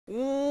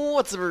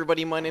What's up,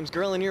 everybody? My name's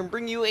Gerlin here and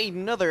bring you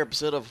another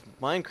episode of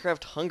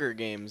Minecraft Hunger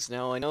Games.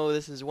 Now, I know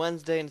this is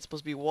Wednesday and it's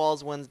supposed to be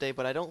Walls Wednesday,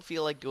 but I don't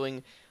feel like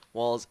doing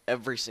Walls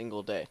every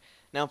single day.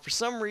 Now, for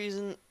some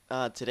reason,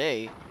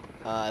 today,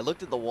 I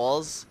looked at the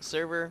Walls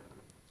server,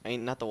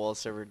 not the Walls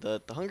server,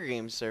 the Hunger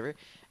Games server,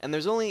 and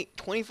there's only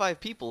 25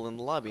 people in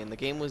the lobby, and the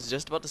game was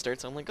just about to start,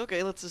 so I'm like,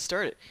 okay, let's just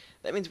start it.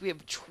 That means we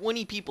have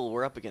 20 people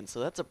we're up against, so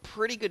that's a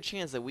pretty good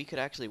chance that we could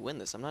actually win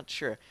this. I'm not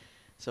sure.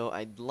 So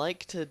I'd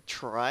like to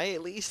try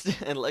at least.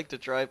 I'd like to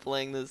try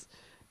playing this,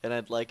 and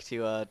I'd like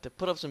to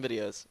put up some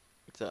videos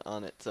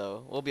on it.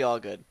 So we'll be all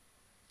good.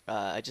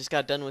 I just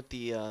got done with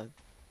the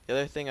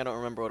other thing. I don't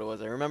remember what it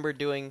was. I remember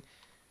doing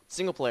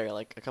single player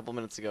like a couple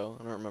minutes ago.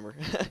 I don't remember.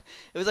 It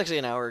was actually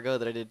an hour ago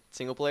that I did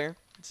single player.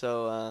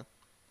 So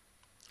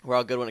we're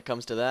all good when it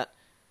comes to that.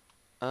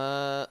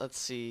 Let's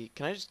see.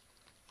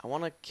 I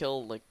want to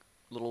kill like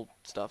little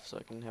stuff so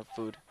I can have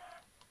food.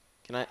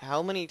 Can I?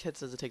 How many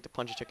hits does it take to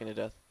punch a chicken to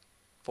death?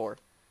 4.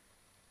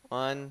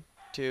 1,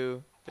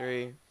 2,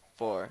 3,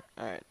 4.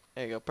 Alright,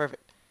 there you go.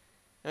 Perfect.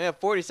 And we have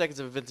 40 seconds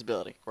of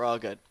invincibility. We're all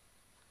good.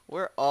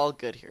 We're all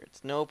good here.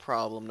 It's no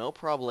problem. No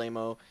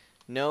problemo.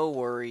 No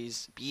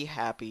worries. Be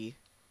happy.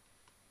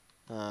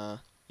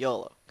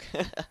 YOLO.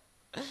 Oh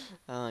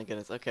my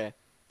goodness. Okay.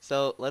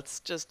 So, let's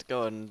just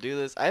go ahead and do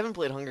this. I haven't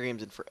played Hunger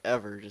Games in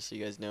forever, just so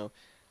you guys know.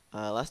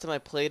 Last time I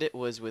played it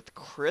was with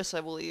Chris,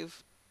 I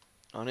believe,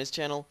 on his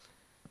channel.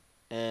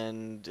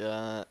 And,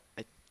 I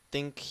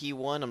think he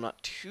won. I'm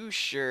not too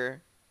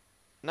sure.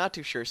 Not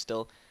too sure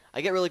still. I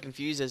get really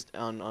confused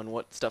on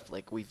what stuff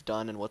like we've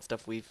done and what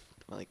stuff we're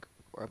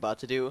about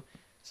to do.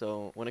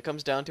 So when it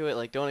comes down to it,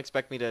 like, don't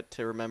expect me to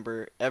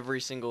remember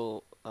every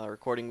single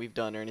recording we've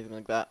done or anything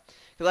like that,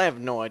 because I have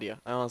no idea.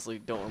 I honestly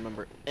don't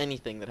remember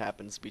anything that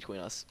happens between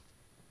us.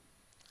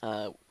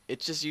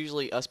 It's just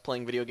usually us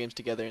playing video games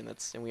together, and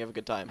we have a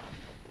good time.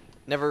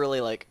 Never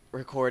really like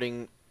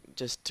recording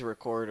just to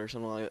record or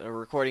something like that. Or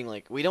recording,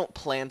 like, we don't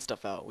plan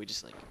stuff out. We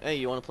just like, hey,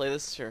 you want to play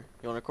this? Sure.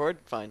 You want to record?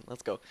 Fine,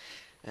 let's go.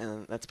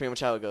 And that's pretty much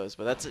how it goes.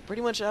 But that's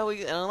pretty much how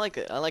and I like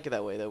it. I like it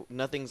that way. That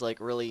nothing's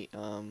like really,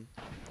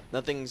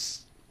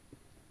 nothing's,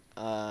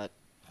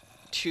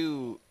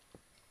 too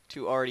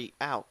already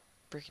out.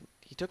 Freaking,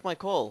 he took my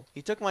coal.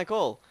 He took my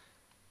coal.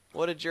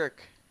 What a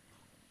jerk.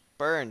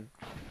 Burn.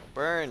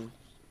 Burn.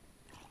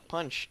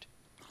 Punched.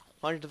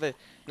 Punched the face.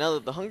 Now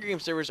the Hunger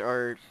Games servers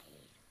are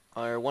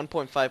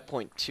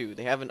 1.5.2.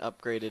 They haven't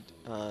upgraded.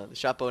 The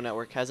Shoppo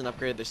network hasn't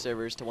upgraded their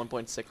servers to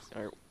 1.6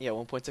 or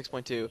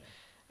 1.6.2,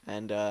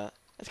 and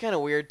that's kind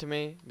of weird to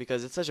me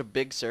because it's such a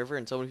big server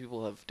and so many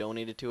people have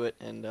donated to it,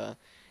 and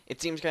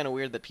it seems kind of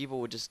weird that people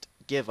would just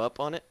give up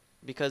on it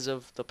because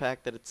of the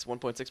fact that it's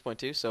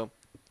 1.6.2. So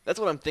that's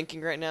what I'm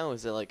thinking right now,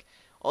 is that like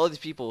all of these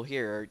people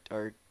here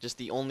are just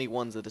the only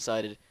ones that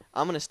decided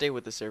I'm gonna stay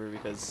with the server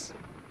because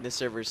this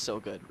server is so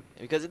good,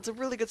 because it's a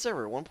really good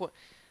server.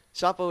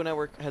 Shoppo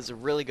Network has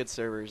really good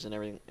servers and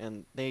everything,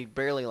 and they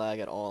barely lag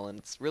at all, and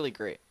it's really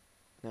great.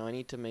 Now I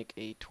need to make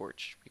a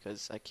torch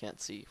because I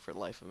can't see for the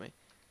life of me.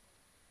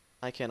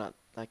 I can't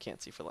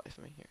see for the life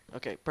of me here.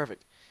 Okay,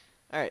 perfect.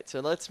 Alright,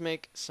 so let's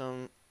make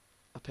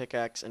a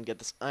pickaxe and get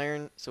this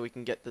iron so we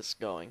can get this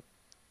going.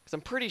 Because I'm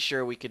pretty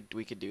sure we could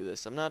do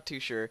this. I'm not too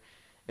sure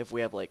if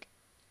we have like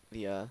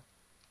the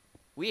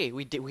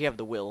we have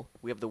the will.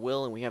 We have the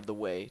will and we have the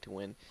way to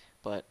win,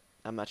 but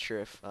I'm not sure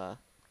if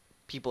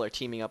people are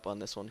teaming up on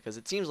this one, because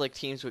it seems like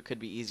teams could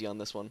be easy on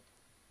this one.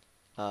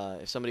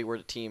 If somebody were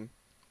to team,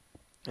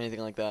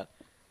 anything like that.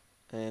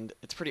 And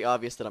it's pretty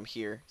obvious that I'm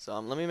here, so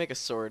let me make a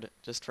sword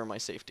just for my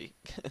safety.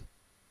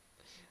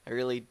 I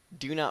really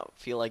do not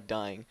feel like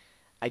dying.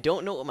 I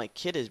don't know what my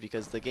kit is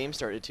because the game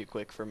started too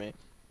quick for me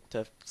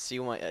to see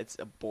what it's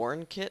a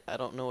born kit. I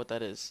don't know what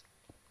that is.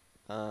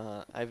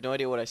 I have no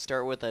idea what I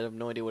start with. I have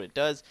no idea what it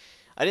does.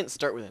 I didn't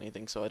start with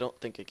anything, so I don't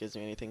think it gives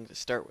me anything to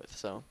start with.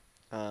 So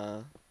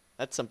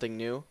that's something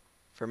new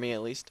for me,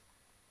 at least.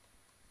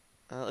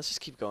 Let's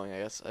just keep going, I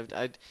guess.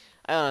 I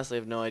honestly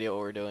have no idea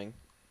what we're doing.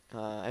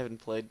 I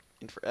haven't played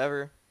in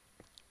forever.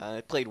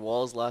 I played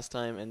Walls last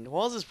time, and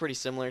Walls is pretty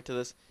similar to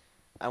this,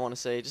 I want to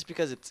say, just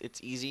because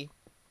it's easy.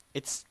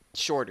 It's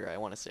shorter, I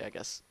want to say, I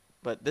guess.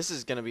 But this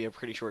is going to be a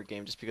pretty short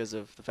game just because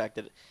of the fact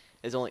that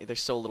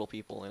there's so little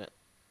people in it.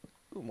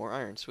 Ooh, more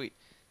iron, sweet.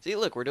 See,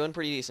 look, we're doing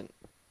pretty decent.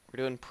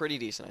 We're doing pretty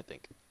decent, I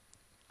think.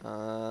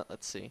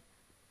 Let's see.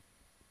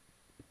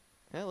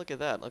 Yeah, look at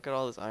that. Look at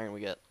all this iron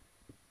we get.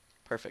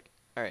 Perfect.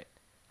 Alright.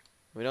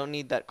 We don't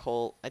need that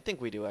coal. I think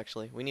we do,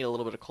 actually. We need a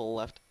little bit of coal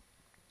left.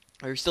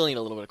 Or we still need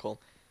a little bit of coal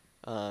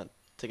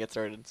to get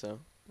started, so...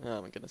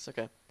 Oh, my goodness.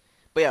 Okay.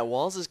 But yeah,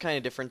 Walls is kind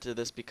of different to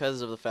this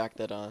because of the fact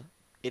that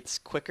it's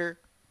quicker.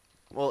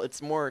 Well, it's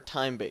more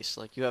time-based.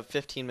 Like, you have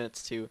 15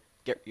 minutes to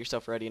get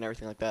yourself ready and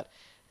everything like that.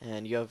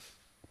 And you have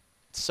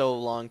so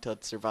long to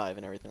survive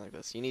and everything like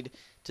this. You need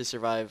to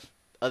survive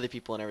other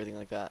people and everything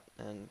like that.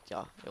 And,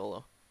 yeah,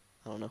 YOLO.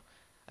 I don't know.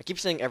 I keep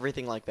saying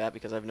everything like that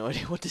because I have no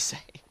idea what to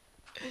say.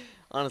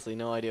 Honestly,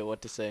 no idea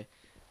what to say.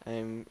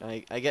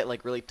 I get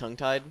like really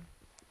tongue-tied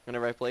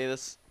whenever I play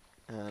this,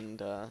 and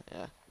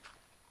yeah.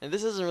 And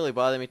this doesn't really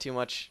bother me too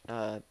much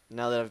now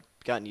that I've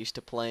gotten used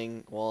to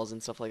playing walls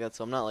and stuff like that.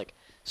 So I'm not like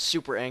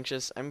super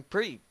anxious. I'm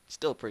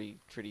still pretty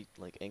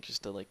like anxious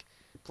to like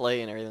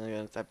play and everything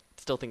like that.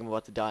 I still think I'm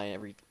about to die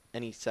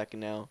any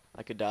second now.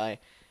 I could die,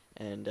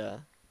 and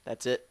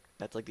that's it.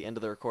 That's like the end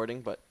of the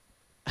recording. But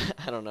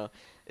I don't know.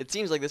 It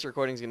seems like this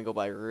recording is gonna go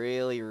by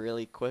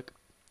really quick.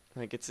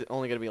 Like it's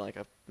only gonna be like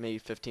a maybe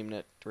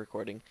 15-minute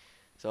recording.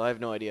 So I have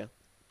no idea.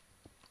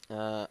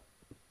 Uh,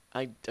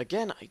 I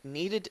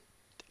needed.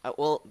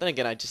 Well, then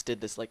again, I just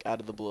did this like out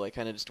of the blue. I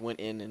kind of just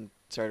went in and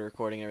started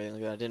recording and everything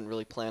like that. I didn't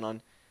really plan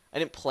on. I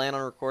didn't plan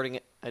on recording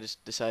it. I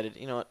just decided,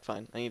 you know what,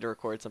 fine. I need to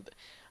record something.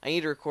 I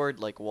need to record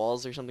like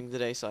walls or something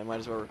today, so I might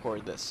as well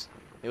record this.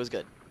 It was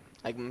good.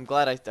 I'm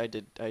glad I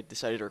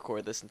decided to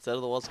record this instead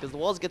of the walls because the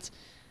walls gets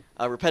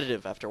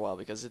repetitive after a while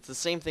because it's the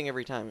same thing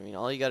every time. I mean,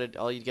 all you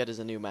get is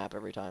a new map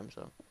every time,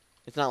 so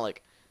it's not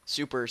like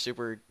super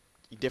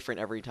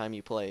different every time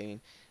you play. I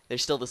mean,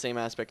 there's still the same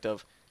aspect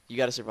of you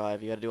got to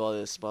survive, you got to do all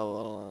this, blah,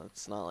 blah blah blah.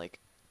 It's not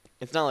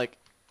like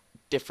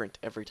different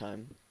every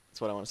time.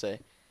 That's what I want to say.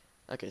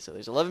 Okay, so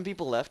there's 11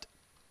 people left.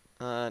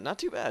 Not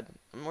too bad.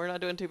 We're not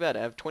doing too bad.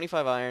 I have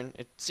 25 iron.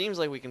 It seems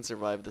like we can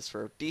survive this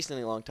for a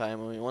decently long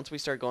time. I mean, once we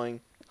start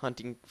going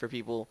hunting for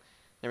people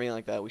and everything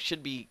like that, we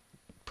should be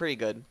pretty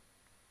good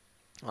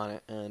on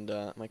it. And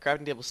my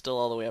crafting table's still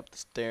all the way up the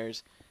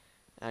stairs.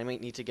 I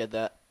might need to get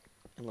that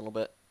in a little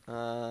bit.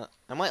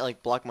 I might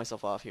like block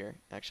myself off here,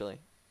 actually.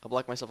 I'll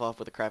block myself off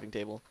with a crafting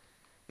table.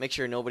 Make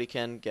sure nobody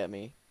can get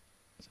me.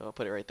 So I'll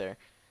put it right there.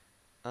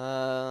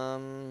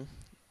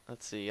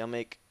 Let's see. I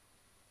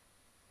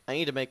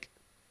need to make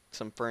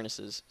some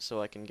furnaces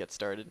so I can get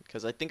started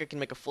because I think I can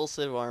make a full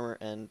set of armor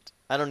and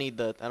I don't need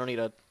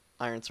a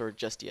iron sword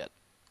just yet.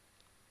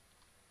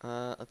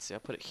 Let's see.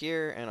 I'll put it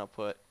here and I'll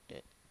put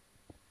it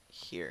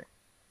here.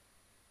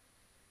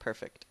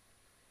 Perfect.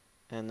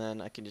 And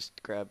then I can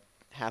just grab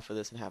half of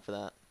this and half of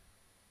that.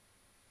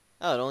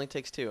 Oh, it only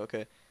takes two.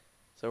 Okay.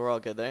 So we're all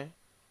good there.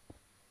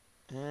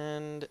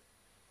 And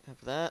half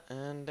of that,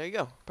 and there you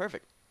go.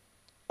 Perfect.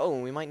 Oh,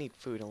 we might need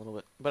food a little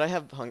bit. But I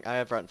have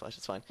rotten flesh,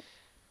 it's fine.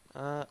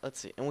 Let's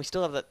see. And we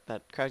still have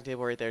that crafting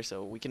table right there,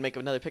 so we can make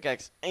another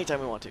pickaxe anytime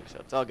we want to, so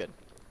it's all good.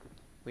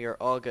 We are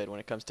all good when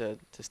it comes to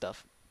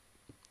stuff.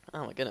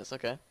 Oh my goodness,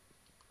 okay.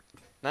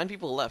 9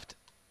 people left.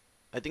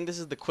 I think this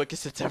is the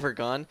quickest it's ever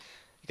gone,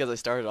 because I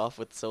started off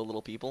with so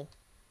little people.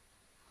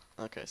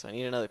 Okay, so I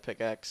need another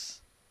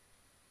pickaxe.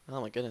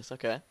 Oh my goodness,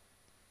 okay.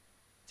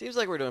 Seems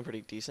like we're doing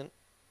pretty decent.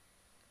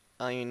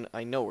 I mean,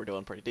 I know we're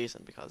doing pretty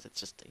decent because it's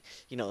just,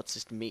 it's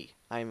just me.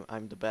 I'm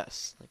the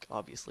best. Like,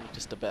 obviously,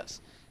 just the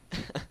best.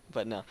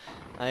 But no,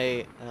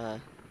 oh,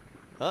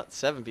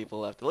 7 people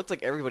left. It looks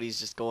like everybody's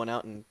just going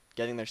out and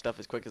getting their stuff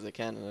as quick as they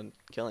can and then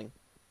killing.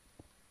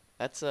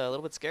 That's a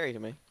little bit scary to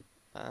me.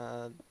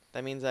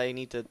 That means I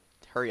need to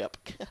hurry up.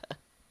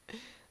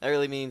 That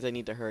really means I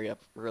need to hurry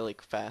up really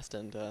fast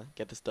and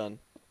get this done.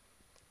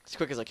 As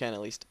quick as I can,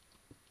 at least.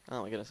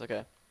 Oh my goodness,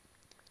 okay.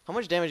 How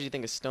much damage do you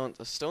think a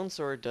stone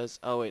sword does?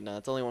 Oh wait, no,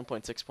 it's only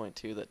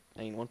 1.6.2 that,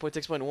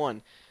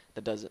 1.6.1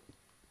 that does it.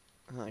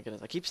 Oh my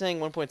goodness, I keep saying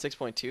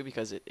 1.6.2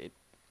 because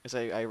because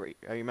I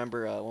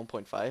remember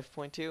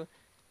 1.5.2.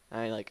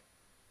 I like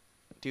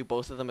do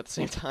both of them at the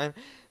same time,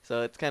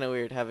 so it's kind of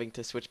weird having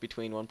to switch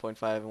between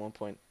 1.5 and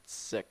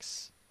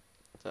 1.6.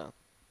 So,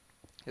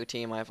 who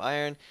team? I have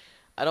iron.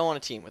 I don't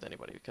want to team with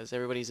anybody because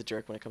everybody's a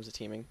jerk when it comes to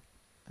teaming.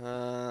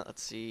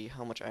 Let's see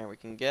how much iron we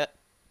can get.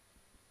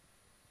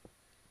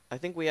 I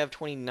think we have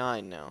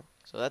 29 now,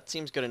 so that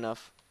seems good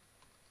enough.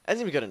 That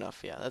seems good enough,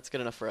 yeah. That's good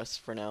enough for us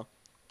for now.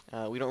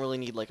 We don't really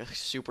need like a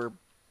super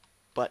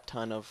butt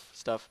ton of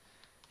stuff.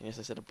 I guess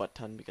I said a butt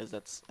ton because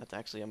that's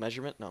actually a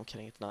measurement. No, I'm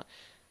kidding, it's not.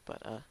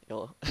 But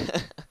YOLO.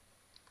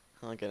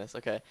 Oh my goodness.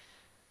 Okay.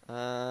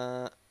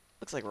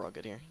 Looks like we're all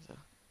good here. So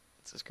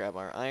let's just grab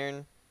our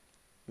iron,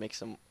 make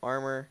some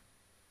armor.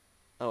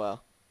 Oh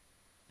well,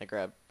 I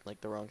grabbed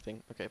like the wrong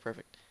thing. Okay,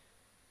 perfect.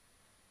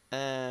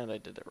 And I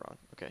did it wrong.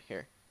 Okay,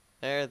 here.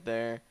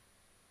 There,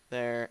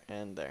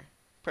 and there.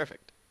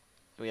 Perfect.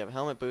 We have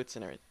helmet, boots,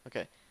 and everything.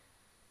 Okay.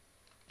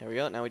 There we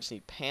go. Now we just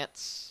need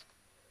pants.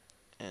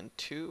 And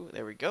 2.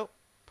 There we go.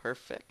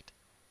 Perfect.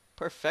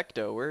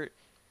 Perfecto.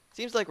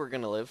 Seems like we're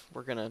gonna live.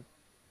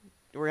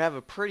 We have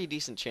a pretty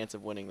decent chance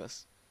of winning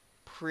this.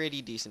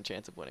 Pretty decent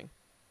chance of winning.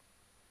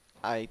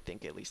 I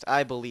think at least.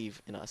 I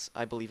believe in us.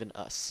 I believe in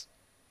us.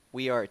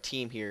 We are a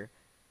team here.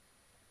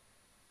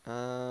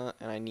 And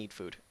I need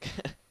food.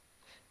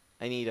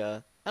 I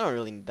don't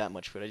really need that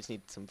much food. I just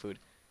need some food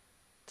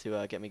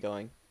to get me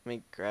going. Let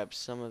me grab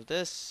some of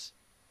this,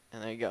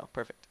 and there you go.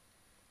 Perfect.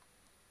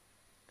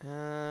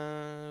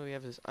 We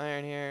have this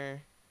iron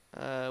here.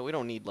 We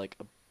don't need like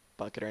a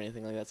bucket or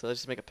anything like that, so let's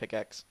just make a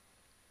pickaxe.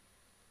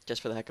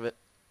 Just for the heck of it.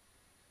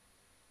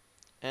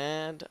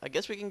 And I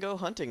guess we can go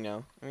hunting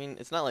now. I mean,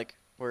 it's not like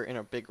we're in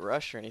a big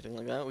rush or anything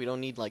like that. We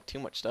don't need like too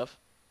much stuff.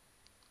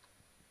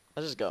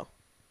 Let's just go.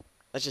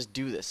 Let's just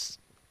do this.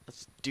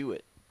 Let's do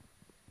it.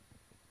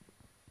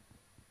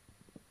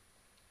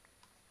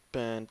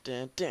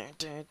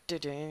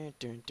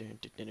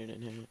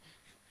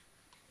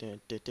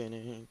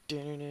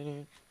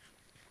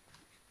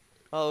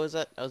 Oh, was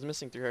that? I was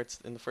missing 3 hearts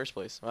in the first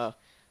place. Wow.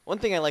 One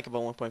thing I like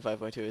about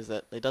 1.5.2 is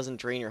that it doesn't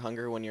drain your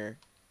hunger when you're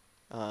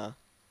it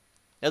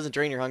doesn't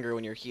drain your hunger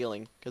when you're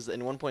healing, because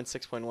in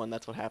 1.6.1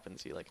 that's what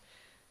happens.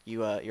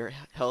 Your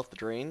health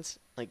drains,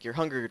 like your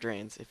hunger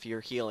drains if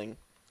you're healing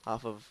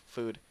off of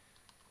food.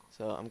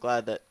 So I'm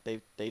glad that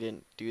they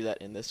didn't do that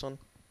in this one,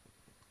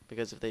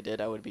 because if they did,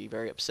 I would be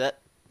very upset.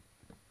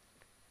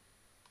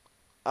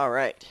 All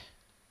right,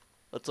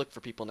 let's look for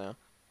people now.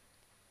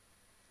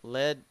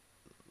 Leor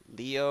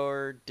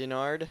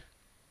Dinard,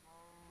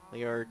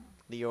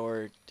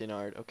 Leor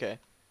Dinard. Okay,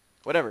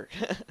 whatever.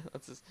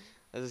 let's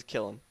just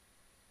kill him.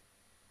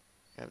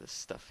 I have this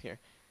stuff here.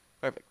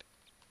 Perfect.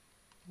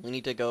 We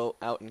need to go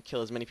out and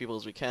kill as many people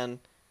as we can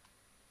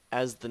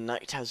as the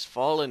night has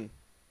fallen.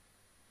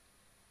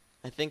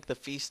 I think the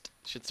feast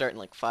should start in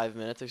like 5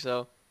 minutes or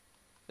so.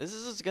 This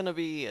is going to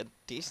be a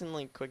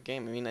decently quick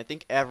game. I mean, I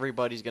think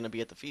everybody's going to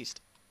be at the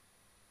feast.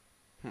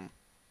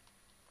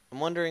 I'm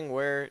wondering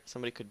where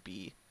somebody could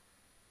be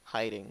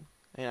hiding.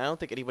 I mean, I don't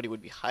think anybody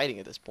would be hiding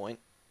at this point.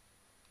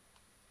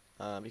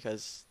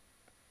 Because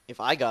if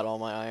I got all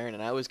my iron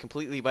and I was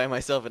completely by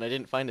myself and I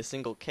didn't find a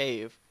single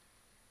cave,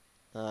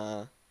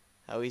 how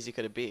easy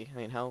could it be? I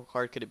mean, how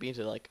hard could it be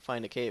to, like,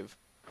 find a cave?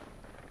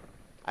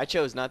 I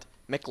chose not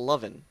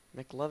McLovin.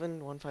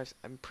 McLovin15.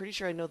 I'm pretty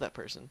sure I know that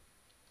person.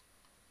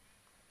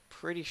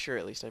 Pretty sure,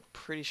 at least. I'm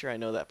pretty sure I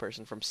know that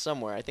person from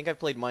somewhere. I think I've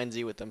played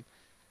MineZ with them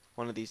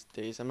one of these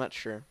days. I'm not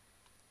sure.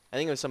 I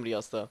think it was somebody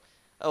else, though.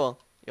 Oh, well.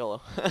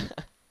 YOLO.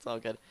 It's all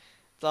good.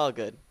 It's all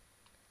good.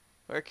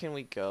 Where can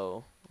we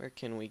go? Where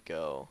can we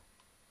go?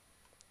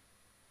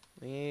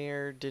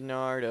 Leor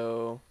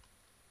Dinard.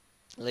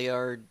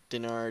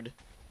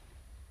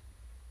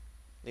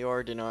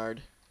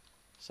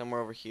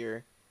 Somewhere over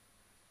here.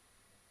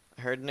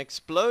 I heard an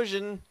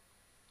explosion.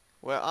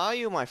 Where are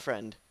you, my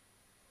friend?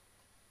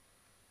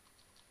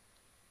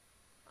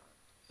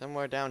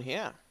 Somewhere down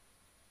here.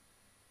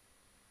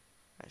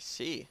 I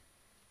see.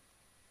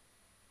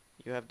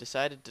 You have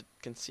decided to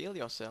conceal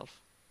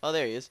yourself. Oh,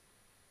 there he is.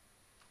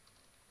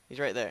 He's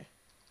right there.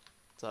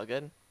 It's all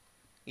good.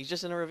 He's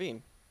just in a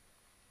ravine.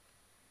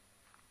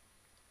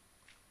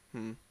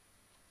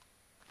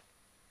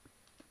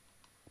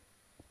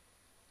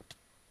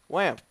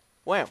 Wham!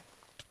 Wham!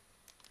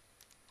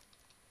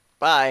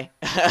 Bye!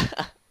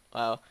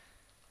 Wow.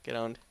 Get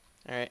owned.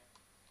 Alright.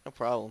 No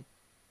problem.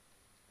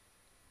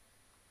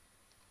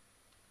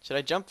 Should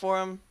I jump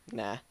for him?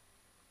 Nah.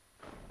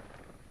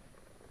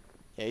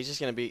 Yeah, he's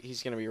gonna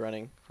be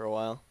running for a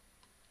while.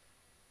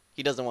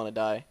 He doesn't want to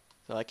die.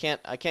 So I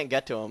can't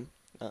get to him.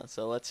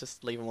 So let's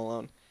just leave him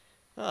alone.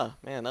 Oh,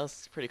 man, that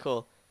was pretty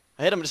cool.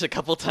 I hit him just a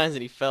couple times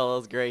and he fell. That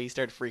was great. He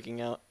started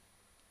freaking out.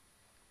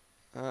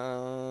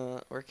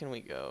 Where can we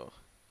go?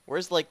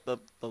 Where's, like, the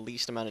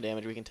least amount of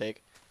damage we can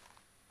take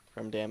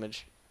from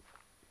damage?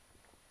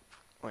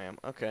 Wham.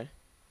 Okay.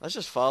 Let's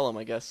just follow him,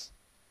 I guess.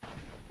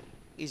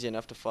 Easy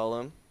enough to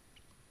follow him.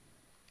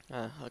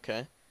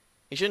 Okay.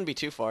 He shouldn't be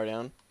too far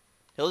down.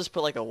 He'll just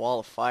put, like, a wall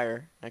of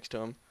fire next to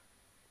him,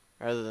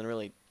 rather than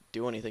really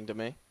do anything to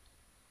me.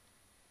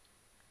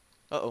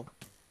 Uh-oh.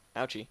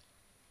 Ouchie.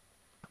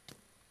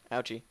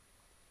 Ouchie.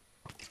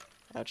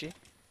 Ouchie.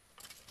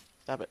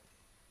 Stop it.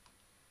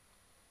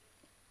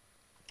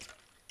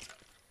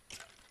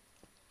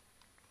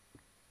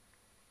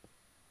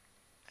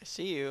 I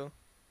see you.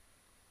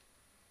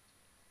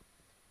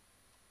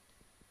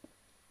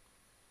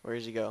 Where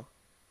does he go?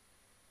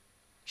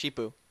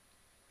 Sheepu.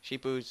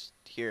 Sheepu's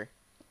here.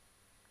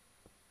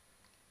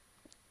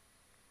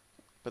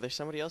 But there's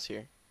somebody else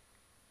here.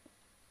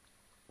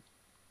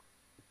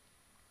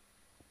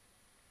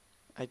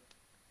 I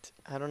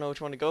don't know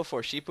which one to go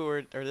for,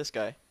 Sheepu or this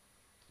guy.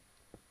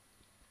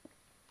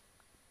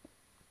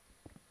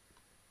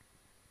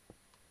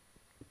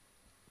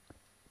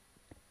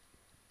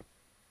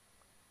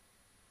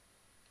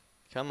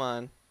 Come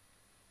on.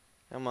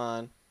 Come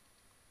on.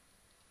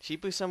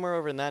 Sheepu's somewhere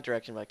over in that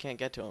direction, but I can't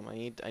get to him.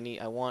 I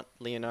want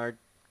Dinard.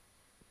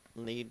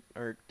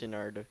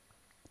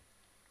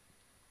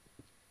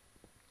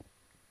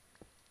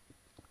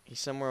 He's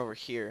somewhere over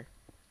here.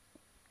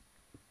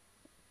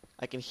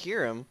 I can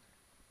hear him.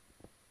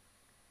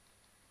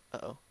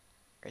 Uh-oh.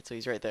 Alright, so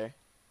he's right there.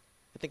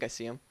 I think I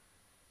see him.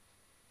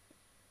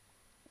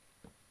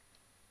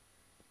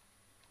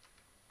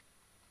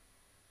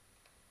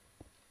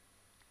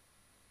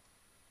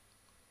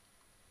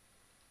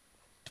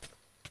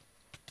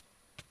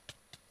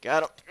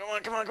 Got him. Come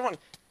on, come on, come on.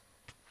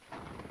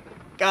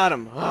 Got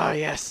him. Ah,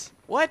 yes.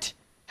 What?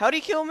 How'd he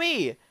kill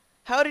me?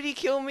 How did he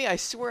kill me? I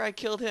swear I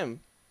killed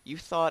him. You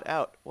thawed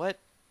out. What?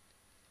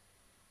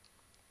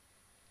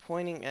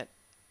 Pointing at...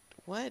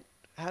 What?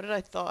 How did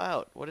I thaw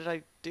out? What did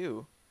I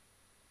do?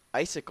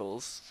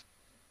 Icicles?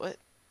 What?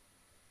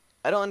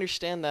 I don't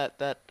understand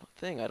that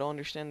thing. I don't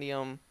understand the,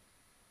 I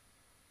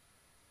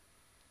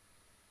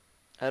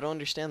don't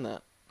understand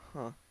that.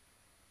 Huh.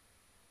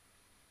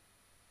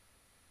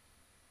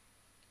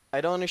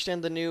 I don't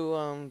understand the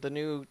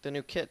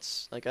new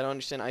kits. Like, I don't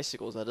understand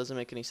icicles. That doesn't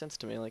make any sense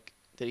to me. Like,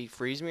 did he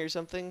freeze me or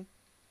something?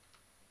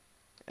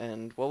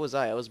 And what was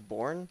I? I was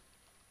born?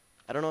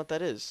 I don't know what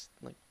that is.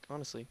 Like,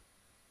 honestly.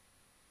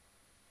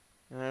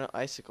 And I don't,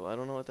 icicle, I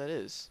don't know what that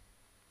is.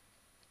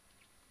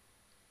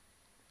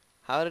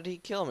 How did he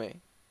kill me?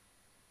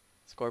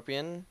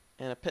 Scorpion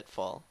and a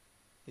pitfall.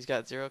 He's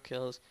got 0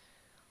 kills.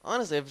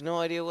 Honestly, I have no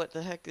idea what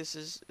the heck this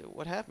is,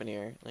 what happened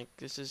here. Like,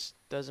 this is,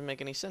 doesn't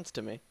make any sense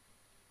to me.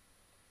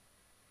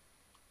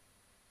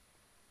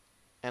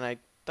 And I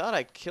thought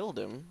I killed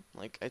him.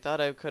 Like, I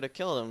thought I could have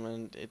killed him,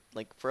 and it,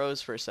 like,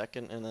 froze for a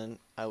second, and then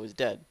I was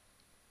dead.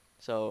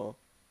 So,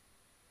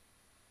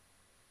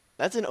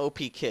 that's an OP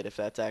kid if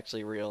that's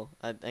actually real.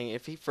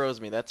 If he froze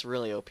me, that's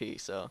really OP,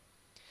 so.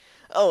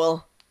 Oh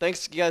well,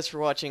 thanks you guys for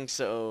watching,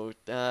 so,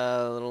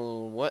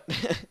 little, what?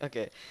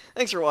 Okay,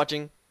 thanks for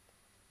watching.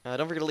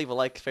 Don't forget to leave a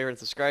like, favorite, and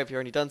subscribe if you've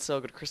already done so.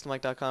 Go to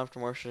crystalmike.com for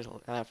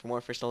more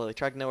official Daily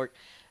Track Network,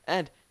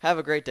 and have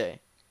a great day,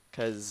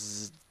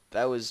 because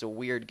that was a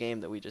weird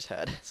game that we just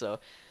had. So,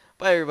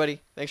 bye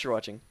everybody, thanks for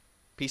watching,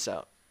 peace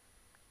out.